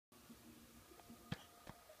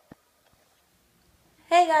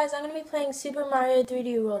Hey guys, I'm going to be playing Super Mario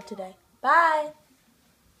 3D World today. Bye!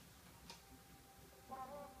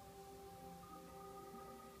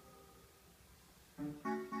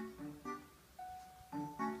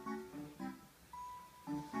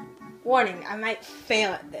 Warning, I might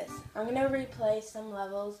fail at this. I'm going to replay some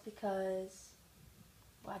levels because,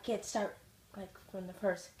 well, I can't start like from the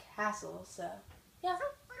first castle, so yeah.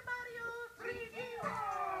 Super Mario 3D World!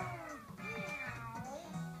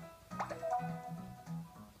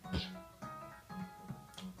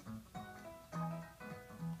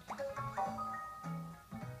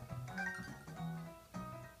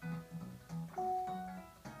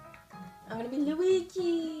 I'm going to be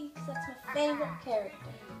Luigi because that's my favorite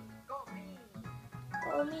character. Go me!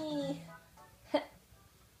 Oh, me.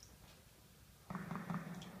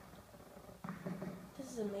 This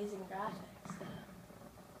is amazing graphics, though.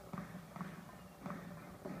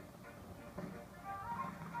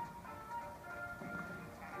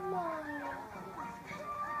 Come on.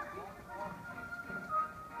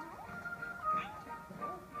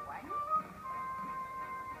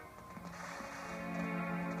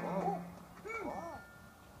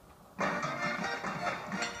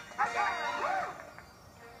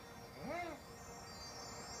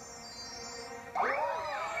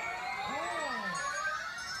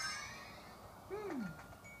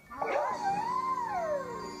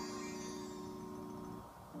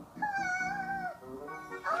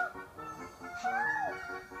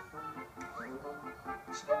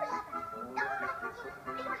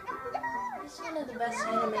 This is one of the best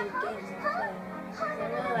animated games I've played. I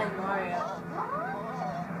really like Mario.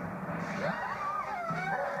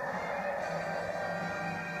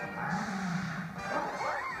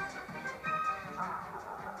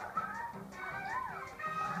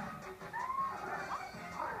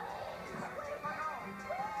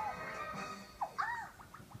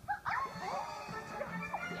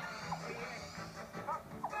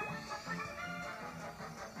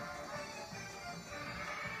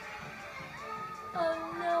 Oh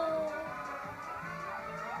no!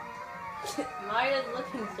 Mario's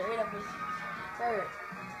looking straight up his shirt.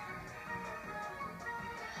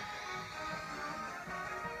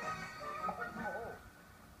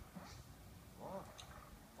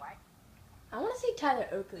 I want to see Tyler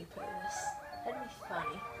Oakley play this. That'd be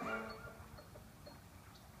funny.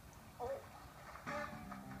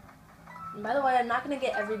 And by the way, I'm not going to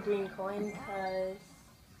get every green coin because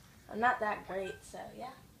I'm not that great, so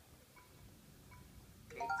yeah.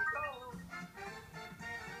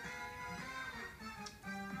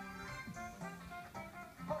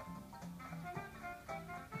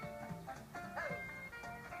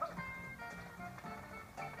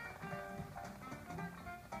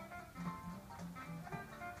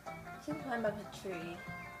 You can climb up a tree.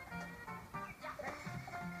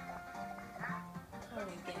 How do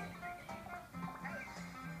we get it?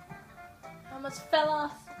 I almost fell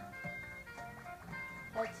off.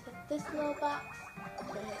 Let's hit this little box. I'm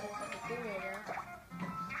gonna hit this like a generator.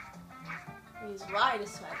 Use Y to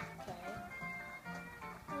swipe, okay.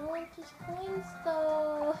 I want these coins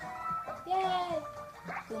though. Yay!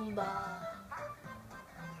 Goomba.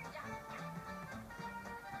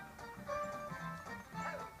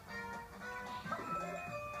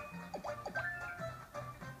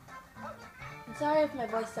 I'm sorry if my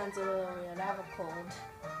voice sounds a little weird. I have a cold.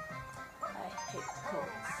 I hate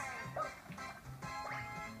colds.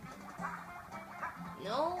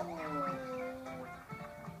 No.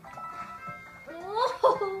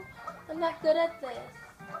 No. I'm not good at this.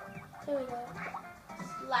 Here we go.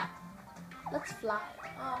 Slap. Let's fly.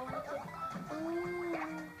 Oh, I want to.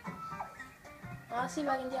 I'll see if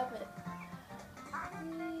I can jump it.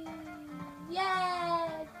 Yay!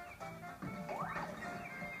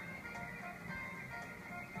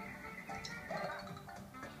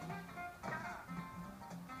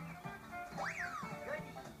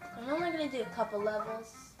 I'm only going to do a couple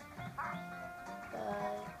levels,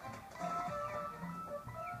 but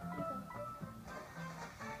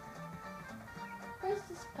where's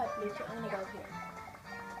this pipe leacher? I'm going to go here.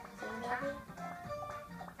 So maybe?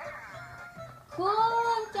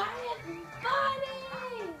 Cool giant bunny!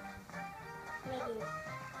 What do I do this?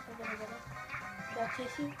 I'm going to get it. Do I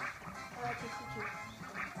chase you? Oh, I chase you too.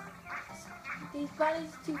 These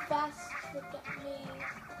bunnies are too fast to get me.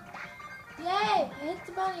 Yay! I hit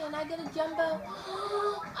the bunny and I get a jumbo.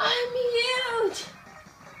 I'm huge!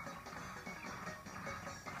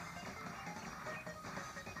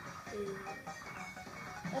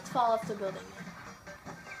 Let's fall off the building.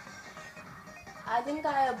 I think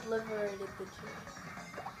I obliterated the tree.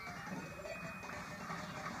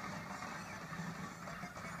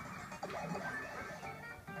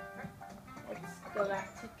 Let's go back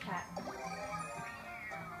to cat.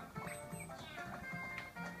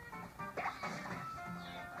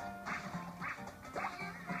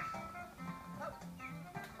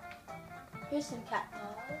 Here's some cat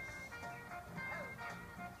paws.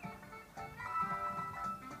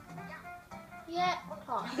 Yeah,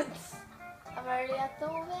 haunts. I'm already at the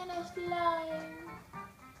finish line.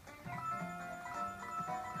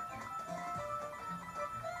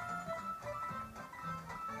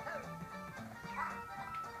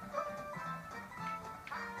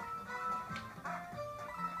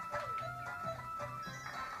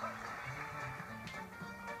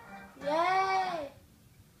 Yay!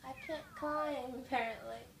 I can't climb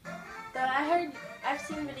apparently. Though I've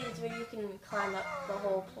seen videos where you can climb up the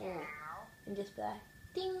whole pole and just be like,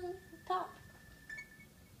 ding, top.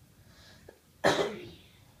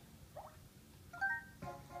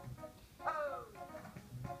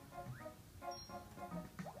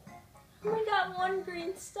 We got one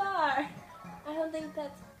green star. I don't think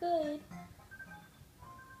that's good.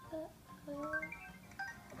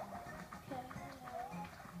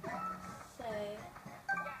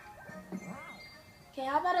 Okay,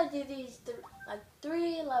 how about I do these like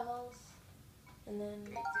 3 levels, and then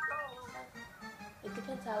it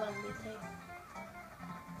depends how long they take.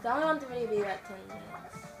 So I want the video to be about 10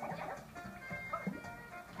 minutes.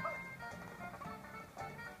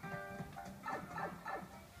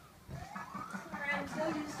 I'm so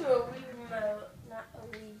used to a Wii remote, not a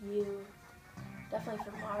Wii U. Definitely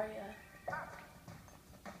for Mario.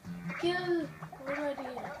 Kill! What do I do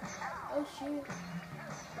here? Oh shoot.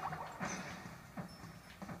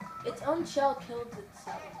 Its own shell killed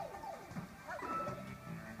itself.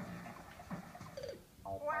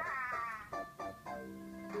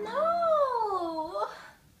 No!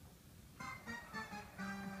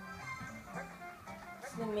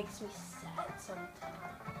 This thing makes me sad sometimes.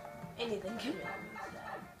 Anything can make me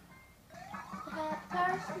sad. That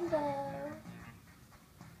person though.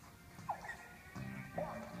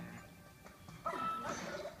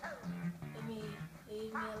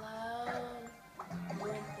 Leave me alone.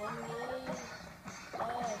 Weird thingy.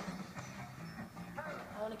 Hey.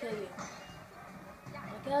 I want to kill you. I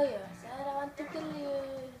want to kill you. I said I want to kill you.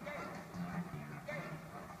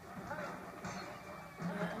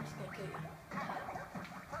 I'm just gonna kill you.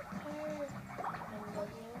 I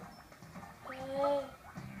love you. Hey.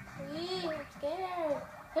 Please, I'm scared.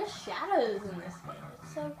 There's shadows in this game.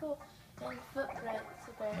 It's so cool. And footprints,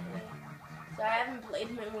 apparently. So I haven't played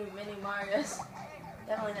many Marios.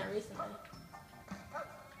 Definitely not recently.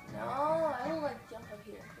 No, I don't like jump up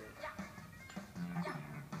here.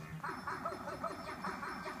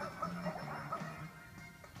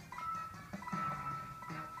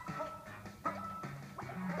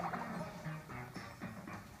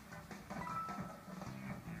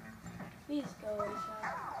 Please go away, shot.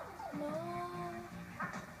 No.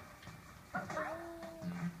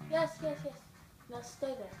 Yes. Now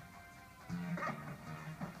stay there.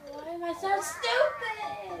 Why am I so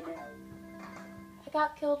stupid? I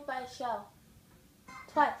got killed by a shell.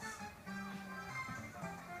 Twice.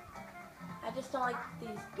 I just don't like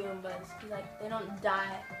these Goombas because like they don't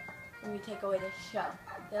die when you take away the shell.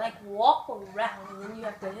 They like walk around and then you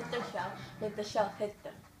have to hit their shell, make the shell hit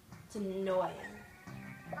them. It's annoying.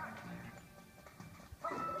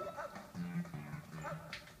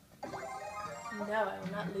 No, I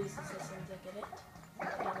will not lose this as soon as I get it. What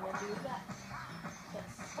I'm gonna do that.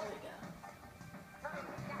 Yes, there we go.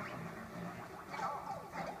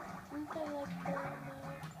 I like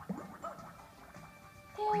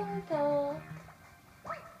here we go.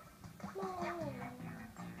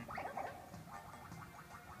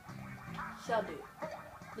 Shall do.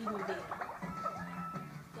 Leave me be.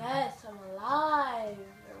 Yes, I'm alive.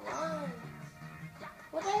 For once.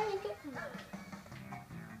 What did I even get from that?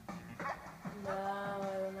 No, I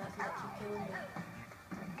will not let you kill me.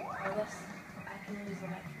 I guess I can lose a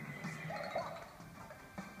life from this.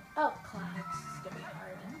 Oh, clouds. This is gonna be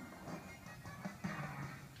hard.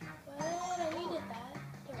 But I needed that.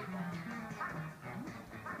 There we go.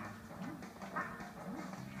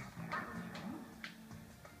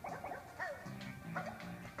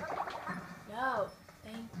 No,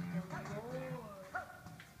 thank the Lord.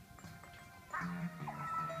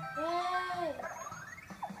 Yay!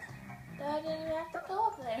 I didn't have to go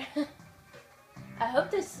up there. I hope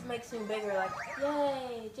this makes me bigger, like,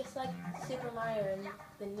 yay, just like Super Mario and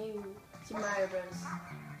the new Super Mario Bros.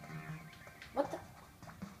 What the?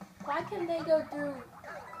 Why can they go through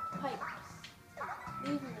pipes?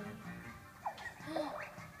 Leave me.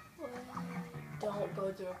 Don't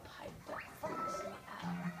go through a pipe, that freaks me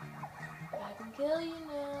out. I can kill you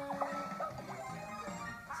now.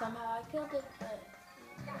 Somehow I killed it, but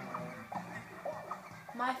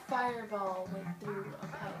my fireball went through a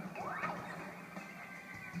pipe.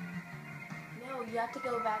 No, you have to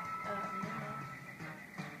go back.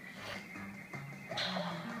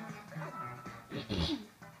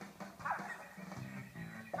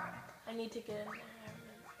 I need to get in there.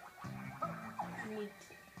 I need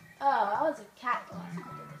to, oh, I was a cat the last time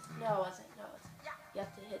I did this. No, I wasn't. No, it wasn't. You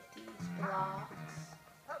have to hit these blocks.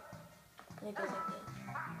 And it goes like this.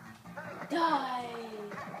 Die!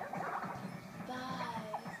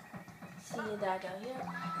 Bye! See, there I go here.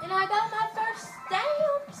 And I got my first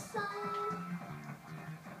stamp sign!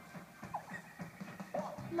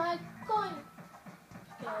 My coin!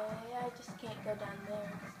 Okay, I just can't go down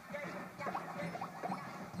there.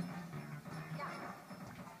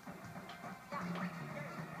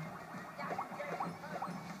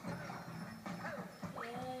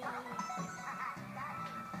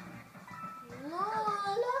 No, I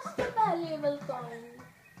lost a valuable coin.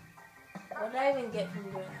 What did I even get from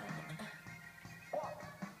doing that?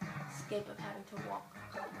 Escape of having to walk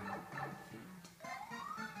on feet.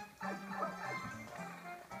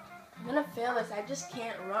 I'm gonna fail this. I just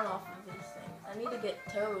can't run off of these things. I need to get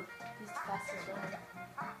Toad. He's the fastest runner.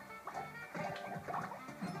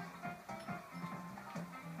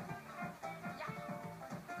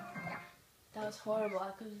 That was horrible.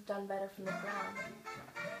 I could have done better from the ground.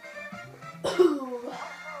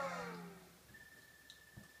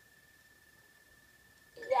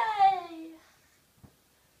 Yay!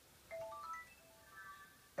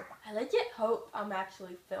 I legit hope I'm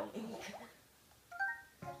actually filming.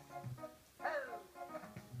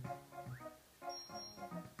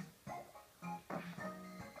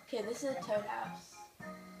 Okay, this is a toad house.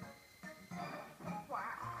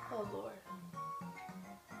 Oh Lord.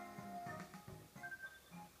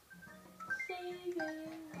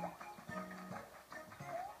 Saving.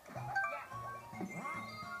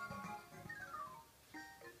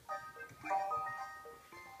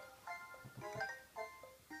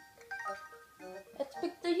 Let's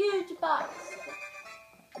pick the huge box.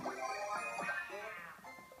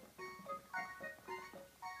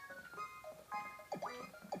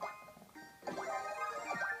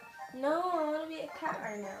 No, I want to be a cat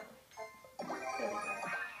right now.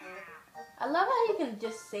 I love how you can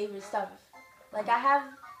just save your stuff. Like I have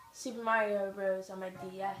Super Mario Bros. On my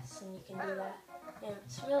DS and you can do that. Yeah,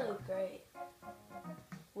 it's really great.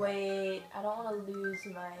 Wait, I don't want to lose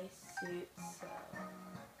my suit, so...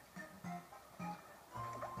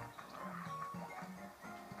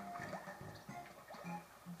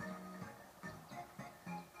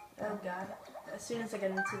 Oh god, as soon as I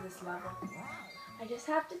get into this level, I just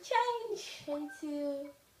have to change into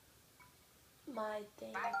my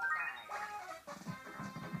thing.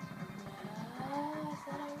 Yes,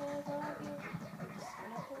 I don't really love you.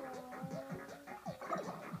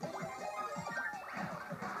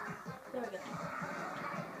 There we go.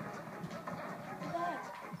 There.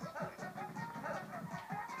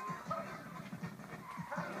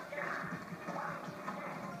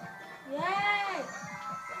 Yay!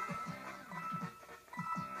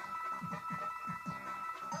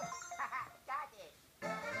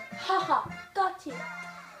 Haha, got it.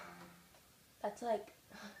 That's like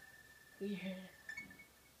weird.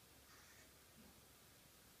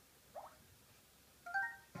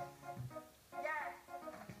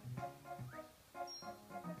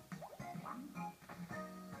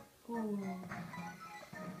 Ooh.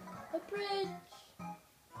 A bridge.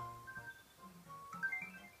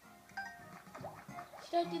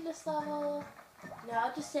 Should I do this level? No,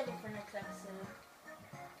 I'll just save it for next episode.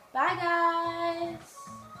 Bye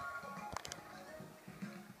guys!